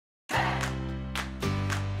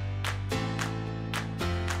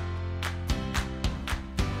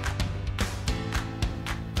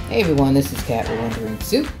Hey everyone, this is Cat with Wondering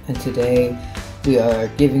Soup, and today we are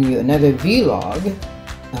giving you another vlog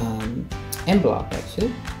and blog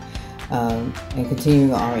actually, and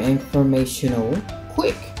continuing our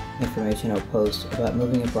quick informational post about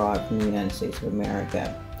moving abroad from the United States of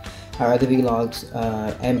America. Our other vlogs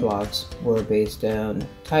and blogs were based on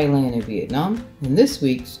Thailand and Vietnam, and this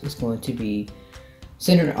week's is going to be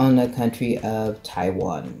centered on the country of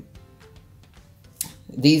Taiwan.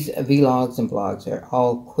 These vlogs and blogs are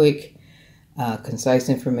all quick, concise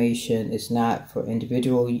information. It's not for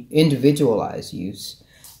individualized use,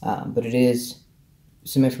 but it is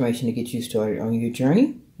some information to get you started on your journey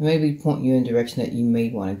and maybe point you in a direction that you may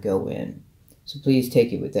want to go in. So please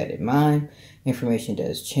take it with that in mind. Information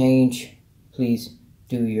does change. Please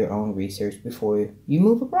do your own research before you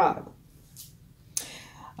move abroad.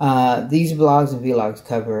 These blogs and vlogs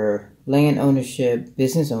cover land ownership,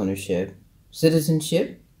 business ownership,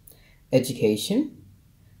 citizenship, education,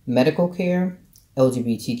 medical care,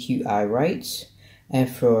 LGBTQI rights, and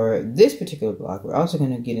for this particular blog, we're also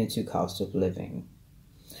going to get into cost of living.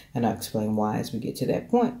 And I'll explain why as we get to that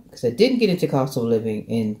point, because I didn't get into cost of living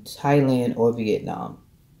in Thailand or Vietnam.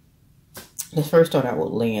 Let's first start out with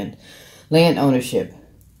land. Land ownership.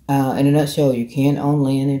 In a nutshell, you can own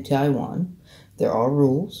land in Taiwan. There are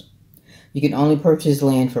rules. You can only purchase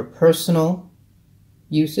land for personal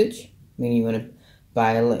usage, meaning you want to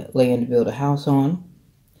buy land to build a house on,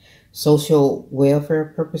 social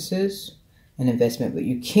welfare purposes, and investment. But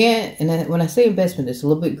you can't, and when I say investment, it's a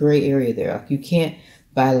little bit gray area there. Like you can't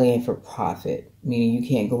buy land for profit, meaning you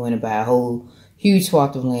can't go in and buy a whole huge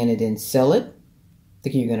swath of land and then sell it,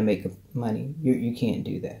 thinking you're going to make money. You can't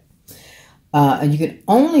do that. And you can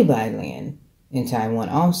only buy land in Taiwan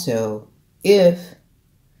also if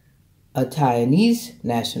a Taiwanese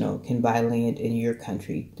national can buy land in your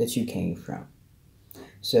country that you came from.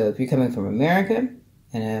 So if you're coming from America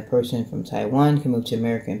and a person from Taiwan can move to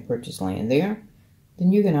America and purchase land there,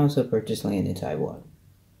 then you can also purchase land in Taiwan.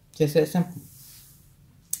 Just that simple.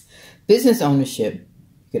 Business ownership.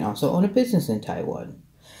 You can also own a business in Taiwan.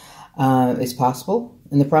 It's possible,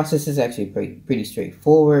 and the process is actually pretty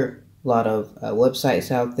straightforward. A lot of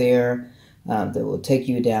websites out there that will take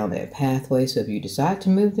you down that pathway. So if you decide to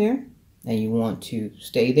move there and you want to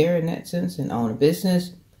stay there in that sense and own a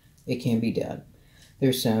business, it can be done.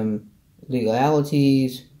 There's some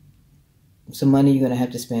legalities, some money you're going to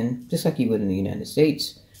have to spend, just like you would in the United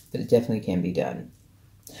States, but it definitely can be done.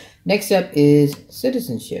 Next up is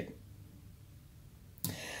citizenship.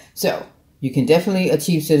 So you can definitely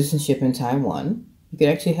achieve citizenship in Taiwan. You can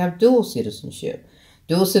actually have dual citizenship.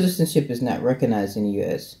 Dual citizenship is not recognized in the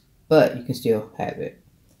U.S., but you can still have it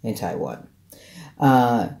in Taiwan.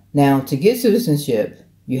 Now, to get citizenship,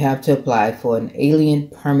 you have to apply for an alien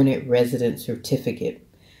permanent resident certificate.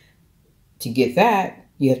 To get that,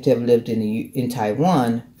 you have to have lived in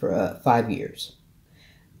Taiwan for 5 years.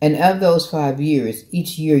 And of those 5 years,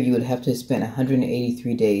 each year you would have to spend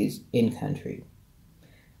 183 days in country.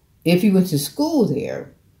 If you went to school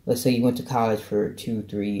there, let's say you went to college for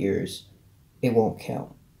 2-3 years, it won't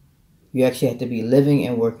count. You actually have to be living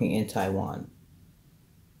and working in Taiwan.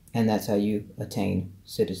 And that's how you attain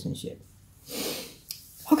citizenship.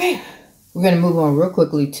 Okay, we're going to move on real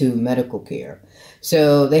quickly to medical care.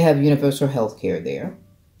 So they have universal health care there.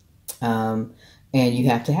 And you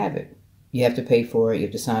have to have it. You have to pay for it. You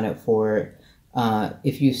have to sign up for it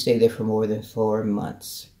if you stay there for more than 4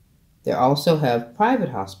 months. They also have private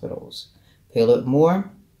hospitals. Pay a little bit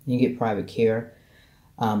more, you get private care.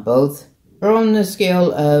 Both are on the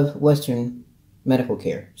scale of Western medical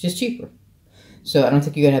care. It's just cheaper. So I don't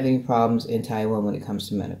think you're going to have any problems in Taiwan when it comes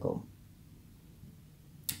to medical.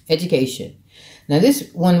 Education. Now this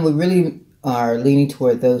one we really are leaning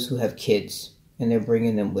toward those who have kids and they're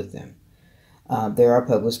bringing them with them. There are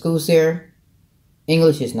public schools there.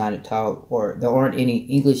 English is not taught, or there aren't any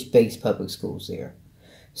English-based public schools there.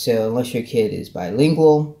 So unless your kid is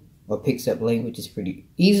bilingual or picks up languages pretty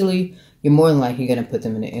easily, you're more than likely going to put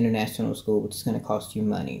them in an international school, which is going to cost you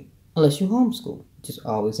money. Unless you homeschool, which is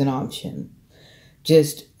always an option.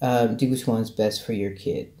 Just do which one's best for your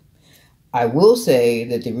kid. I will say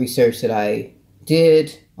that the research that I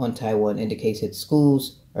did on Taiwan indicates that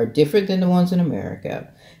schools are different than the ones in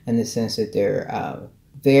America in the sense that they're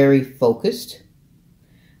very focused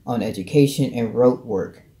on education and rote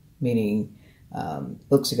work, meaning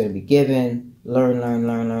books are going to be given,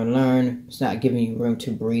 learn. It's not giving you room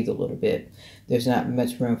to breathe a little bit. There's not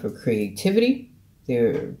much room for creativity.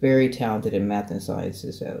 They're very talented in math and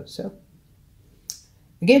sciences, though. So,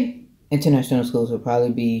 again, international schools will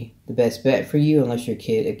probably be the best bet for you unless your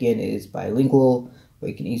kid, again, is bilingual or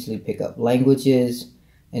you can easily pick up languages.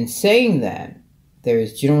 And saying that, there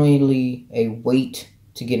is generally a wait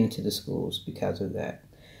to get into the schools because of that.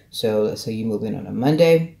 So let's say you move in on a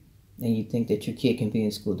Monday and you think that your kid can be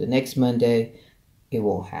in school the next Monday. It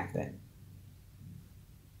won't happen.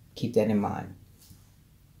 Keep that in mind.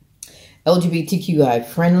 LGBTQI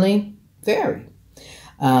friendly, very.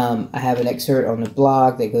 I have an excerpt on the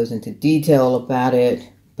blog that goes into detail about it,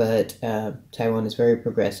 but Taiwan is very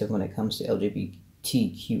progressive when it comes to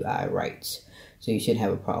LGBTQI rights. So you shouldn't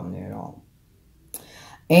have a problem there at all.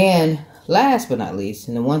 And last but not least,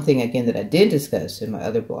 and the one thing again that I did discuss in my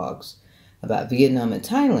other blogs about Vietnam and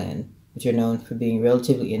Thailand, which are known for being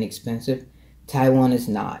relatively inexpensive, Taiwan is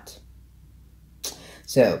not.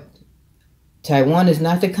 So Taiwan is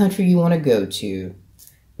not the country you want to go to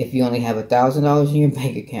if you only have $1,000 in your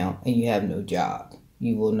bank account and you have no job.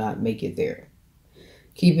 You will not make it there.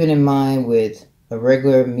 Keep it in mind with a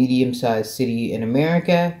regular medium-sized city in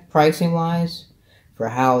America, pricing-wise, for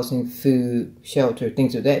housing, food, shelter,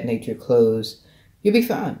 things of that nature, clothes, you'll be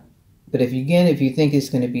fine. But if you think it's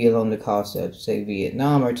going to be along the cost of, say,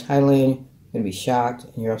 Vietnam or Thailand, you're going to be shocked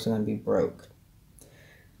and you're also going to be broke.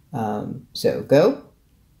 So go,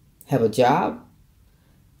 have a job,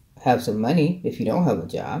 have some money if you don't have a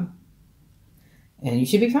job, and you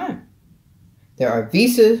should be fine. There are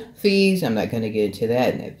visa fees. I'm not going to get into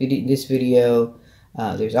that in this video.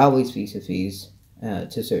 There's always visa fees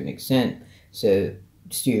to a certain extent. So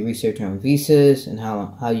just do your research on visas and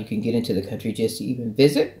how you can get into the country just to even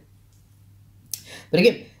visit. But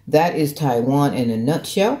again, that is Taiwan in a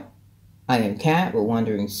nutshell. I am Kat with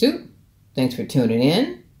Wandering Soup. Thanks for tuning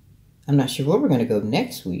in. I'm not sure where we're going to go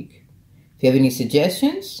next week. If you have any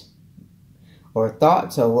suggestions or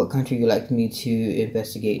thoughts on what country you'd like me to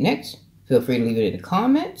investigate next, feel free to leave it in the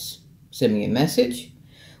comments. Send me a message.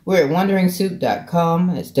 We're at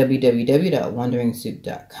wanderingsoup.com. That's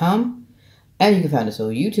www.wanderingsoup.com. And you can find us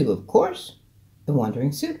on YouTube, of course, at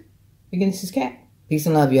Wandering Soup. Again, this is Kat. Peace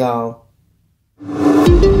and love, y'all.